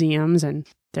museums and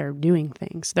they're doing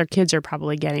things. Their kids are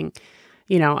probably getting,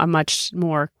 a much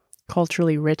more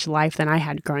culturally rich life than I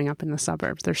had growing up in the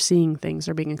suburbs. They're seeing things.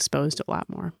 They're being exposed to a lot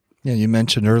more. Yeah, you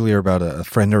mentioned earlier about a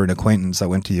friend or an acquaintance that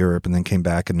went to Europe and then came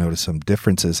back and noticed some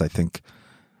differences. I think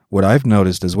what I've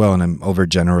noticed as well, and I'm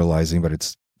overgeneralizing, but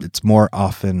it's more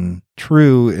often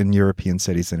true in European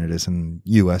cities than it is in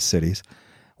U.S. cities,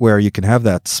 where you can have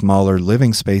that smaller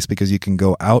living space because you can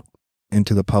go out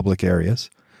into the public areas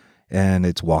and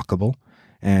it's walkable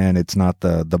and it's not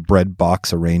the bread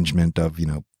box arrangement of,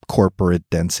 corporate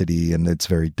density, and it's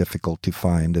very difficult to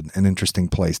find an interesting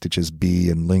place to just be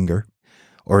and linger.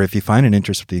 Or if you find an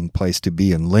interesting place to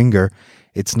be and linger,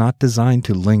 it's not designed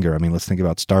to linger. I mean, let's think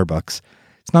about Starbucks.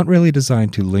 It's not really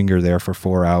designed to linger there for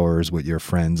 4 hours with your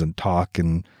friends and talk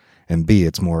and be.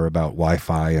 It's more about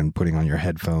Wi-Fi and putting on your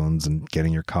headphones and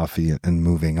getting your coffee and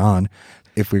moving on.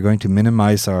 If we're going to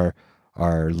minimize our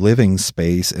living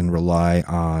space and rely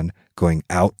on going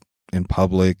out in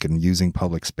public and using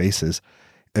public spaces,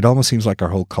 it almost seems like our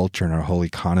whole culture and our whole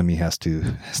economy has to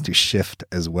shift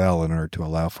as well in order to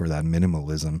allow for that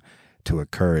minimalism to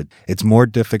occur. It's more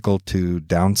difficult to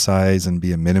downsize and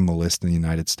be a minimalist in the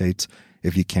United States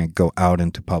if you can't go out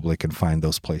into public and find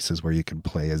those places where you can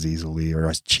play as easily or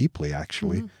as cheaply,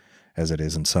 actually, as it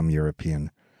is in some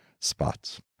European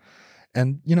spots.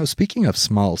 And, speaking of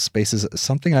small spaces,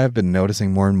 something I've been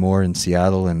noticing more and more in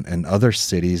Seattle and other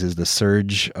cities is the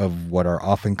surge of what are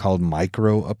often called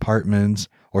micro apartments,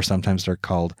 or sometimes they're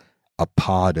called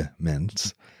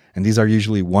apartments. And these are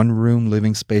usually one-room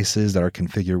living spaces that are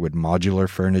configured with modular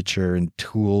furniture and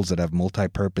tools that have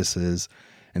multi-purposes.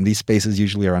 And these spaces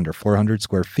usually are under 400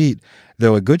 square feet,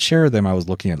 though a good share of them, I was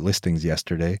looking at listings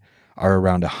yesterday, are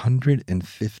around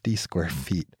 150 square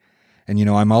feet. And,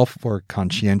 I'm all for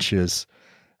conscientious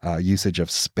usage of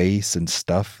space and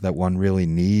stuff that one really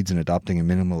needs in adopting a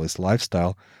minimalist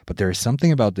lifestyle. But there is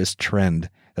something about this trend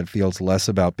that feels less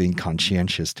about being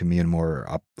conscientious to me and more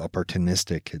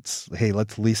opportunistic. It's, hey,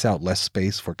 let's lease out less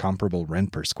space for comparable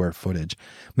rent per square footage.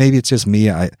 Maybe it's just me.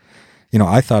 I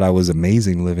thought I was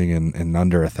amazing living in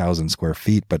under 1,000 square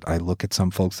feet, but I look at some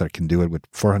folks that can do it with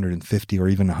 450 or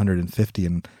even 150,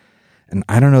 and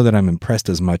I don't know that I'm impressed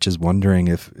as much as wondering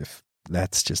if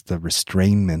that's just the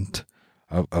restrainment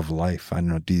of life. I don't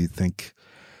know. Do you think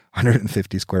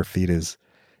 150 square feet is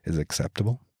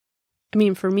acceptable? I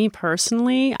mean, for me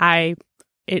personally,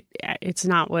 it's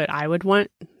not what I would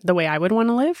want, the way I would want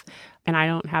to live. And I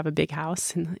don't have a big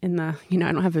house in the, I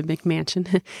don't have a big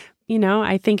mansion.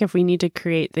 I think if we need to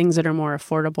create things that are more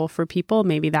affordable for people,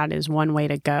 maybe that is one way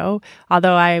to go.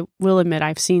 Although I will admit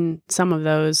I've seen some of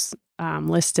those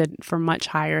listed for much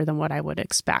higher than what I would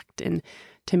expect. And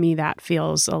to me, that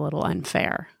feels a little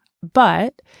unfair.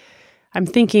 But I'm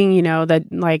thinking, that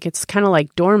like it's kind of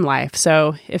like dorm life.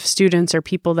 So if students or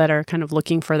people that are kind of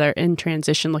looking for in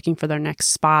transition, looking for their next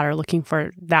spot or looking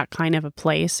for that kind of a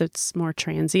place, it's more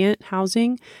transient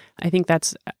housing. I think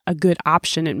that's a good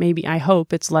option. I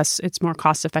hope it's more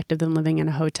cost effective than living in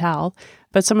a hotel.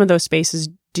 But some of those spaces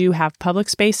do have public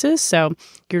spaces. So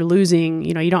you're losing,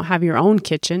 you don't have your own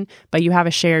kitchen, but you have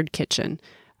a shared kitchen.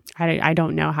 I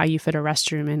don't know how you fit a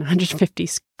restroom in 150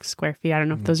 square feet. I don't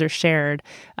know if those are shared.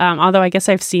 Although I guess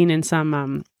I've seen in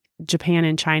some Japan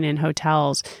and China in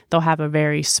hotels, they'll have a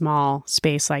very small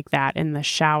space like that, and the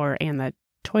shower and the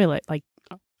toilet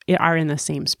are in the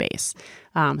same space.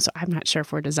 So I'm not sure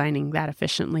if we're designing that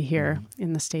efficiently here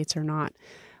in the States or not.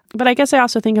 But I guess I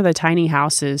also think of the tiny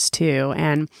houses too,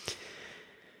 and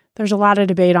there's a lot of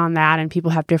debate on that, and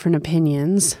people have different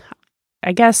opinions.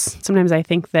 I guess sometimes I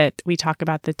think that we talk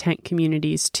about the tent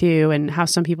communities too and how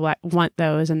some people want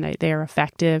those and they are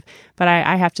effective. But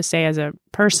I have to say, as a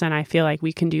person, I feel like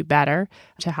we can do better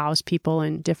to house people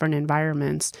in different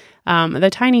environments. The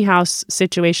tiny house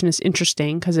situation is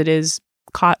interesting because it is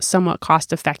somewhat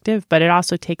cost effective, but it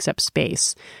also takes up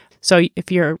space. So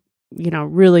if you're,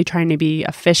 really trying to be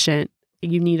efficient,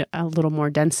 you need a little more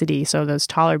density. So those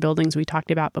taller buildings we talked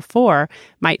about before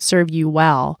might serve you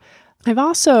well.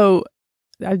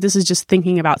 This is just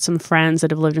thinking about some friends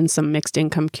that have lived in some mixed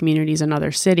income communities in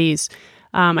other cities.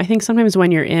 I think sometimes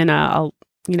when you're in a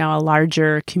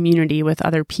larger community with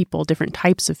other people, different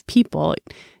types of people,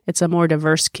 it's a more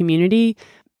diverse community.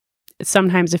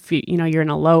 Sometimes if you're in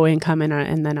a low income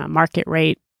and then a market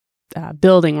rate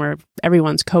building where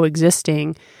everyone's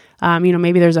coexisting,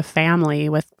 maybe there's a family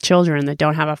with children that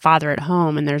don't have a father at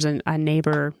home, and there's a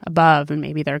neighbor above, and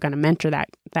maybe they're going to mentor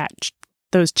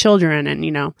those children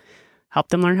and help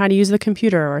them learn how to use the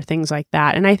computer or things like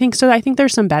that. And I think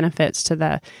there's some benefits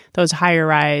to those higher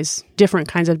rise, different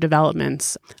kinds of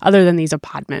developments other than these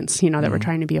apartments, that we're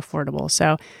trying to be affordable.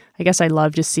 So I guess I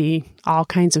love to see all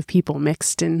kinds of people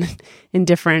mixed in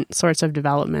different sorts of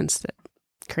developments that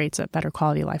creates a better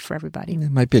quality of life for everybody.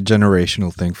 It might be a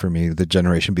generational thing for me. The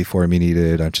generation before me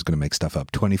needed, I'm just going to make stuff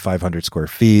up, 2,500 square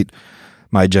feet.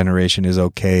 My generation is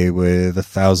okay with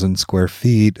 1,000 square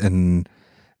feet, and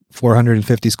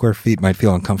 450 square feet might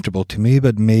feel uncomfortable to me,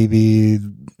 but maybe,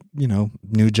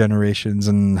 new generations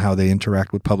and how they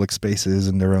interact with public spaces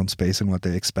and their own space and what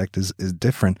they expect is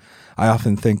different. I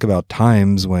often think about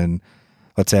times when,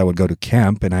 let's say I would go to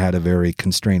camp and I had a very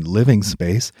constrained living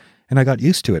space and I got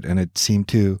used to it, and it seemed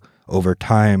to, over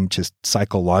time, just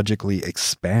psychologically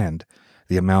expand.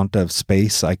 The amount of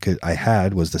space I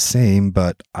had was the same,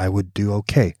 but I would do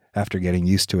okay after getting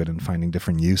used to it and finding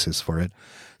different uses for it.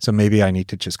 So maybe I need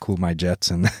to just cool my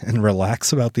jets and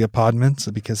relax about the apartments,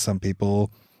 because some people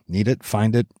need it,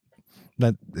 find it,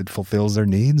 that it fulfills their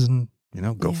needs, and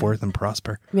go forth and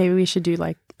prosper. Maybe we should do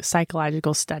like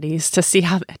psychological studies to see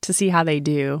how they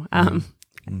do.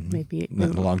 Maybe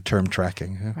long-term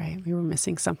tracking. Yeah. Right, we were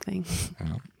missing something.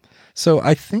 Yeah. So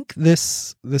I think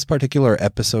this particular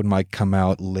episode might come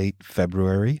out late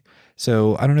February.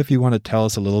 So I don't know if you want to tell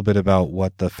us a little bit about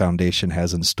what the foundation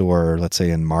has in store, let's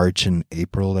say in March and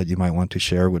April, that you might want to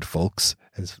share with folks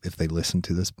if they listen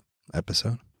to this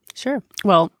episode. Sure.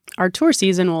 Well, our tour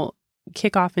season will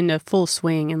kick off into full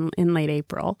swing in late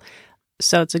April.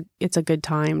 So it's a good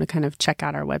time to kind of check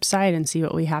out our website and see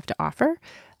what we have to offer.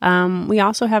 We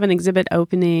also have an exhibit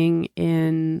opening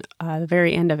in the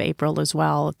very end of April as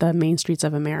well at the Main Streets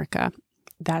of America.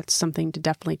 That's something to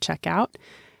definitely check out.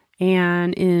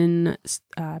 And in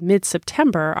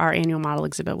mid-September, our annual model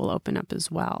exhibit will open up as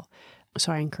well.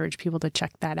 So I encourage people to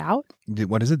check that out.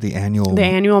 What is it? The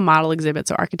annual model exhibit.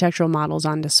 So architectural models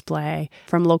on display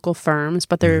from local firms,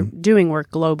 but they're doing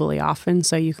work globally often.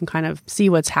 So you can kind of see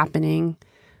what's happening.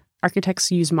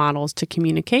 Architects use models to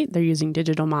communicate. They're using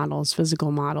digital models,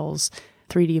 physical models.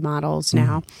 3D models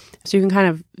now. So you can kind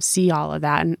of see all of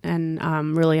that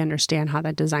and really understand how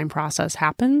that design process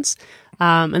happens.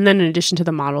 And then in addition to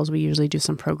the models, we usually do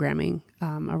some programming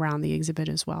around the exhibit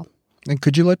as well. And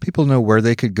could you let people know where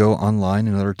they could go online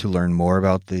in order to learn more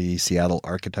about the Seattle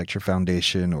Architecture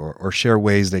Foundation or share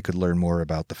ways they could learn more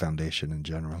about the foundation in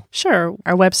general? Sure.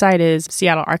 Our website is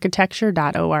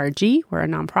seattlearchitecture.org. We're a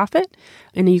nonprofit.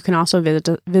 And you can also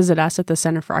visit us at the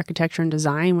Center for Architecture and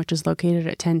Design, which is located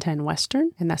at 1010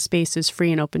 Western. And that space is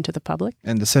free and open to the public.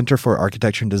 And the Center for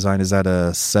Architecture and Design, is that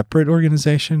a separate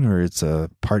organization or it's a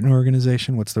partner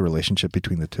organization? What's the relationship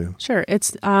between the two? Sure.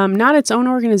 It's not its own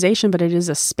organization, but it is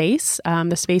a space.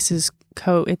 The space is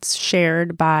it's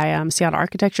shared by Seattle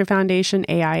Architecture Foundation,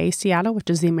 AIA Seattle, which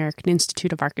is the American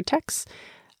Institute of Architects,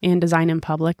 and Design in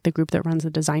Public, the group that runs the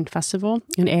Design Festival,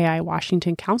 and AIA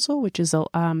Washington Council, which is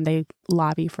they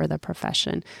lobby for the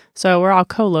profession. So we're all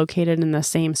co-located in the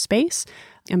same space,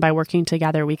 and by working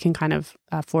together, we can kind of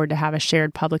afford to have a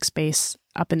shared public space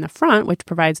up in the front, which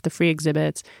provides the free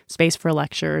exhibits, space for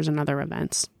lectures, and other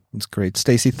events. That's great.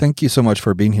 Stacy, thank you so much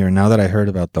for being here. Now that I heard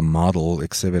about the model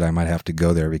exhibit, I might have to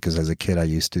go there because as a kid, I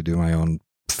used to do my own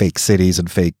fake cities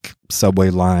and fake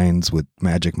subway lines with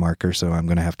magic markers. So I'm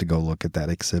going to have to go look at that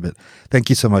exhibit. Thank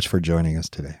you so much for joining us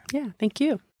today. Yeah, thank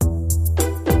you.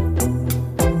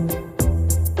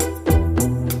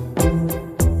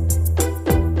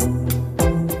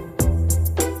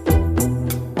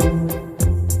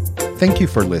 Thank you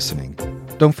for listening.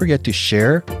 Don't forget to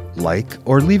share, like,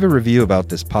 or leave a review about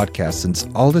this podcast since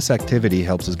all this activity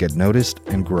helps us get noticed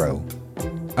and grow.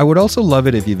 I would also love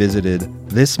it if you visited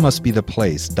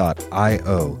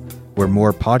thismustbetheplace.io, where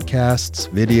more podcasts,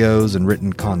 videos, and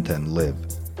written content live.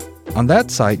 On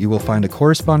that site, you will find a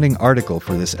corresponding article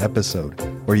for this episode,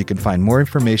 where you can find more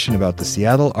information about the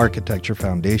Seattle Architecture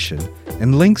Foundation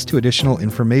and links to additional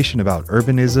information about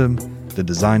urbanism, the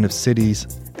design of cities,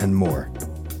 and more.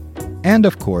 And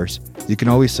of course, you can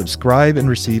always subscribe and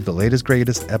receive the latest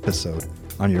greatest episode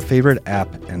on your favorite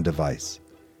app and device.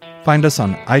 Find us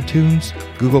on iTunes,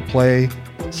 Google Play,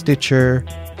 Stitcher,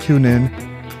 TuneIn.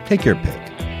 Take your pick.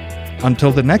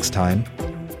 Until the next time,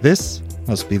 this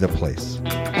must be the place.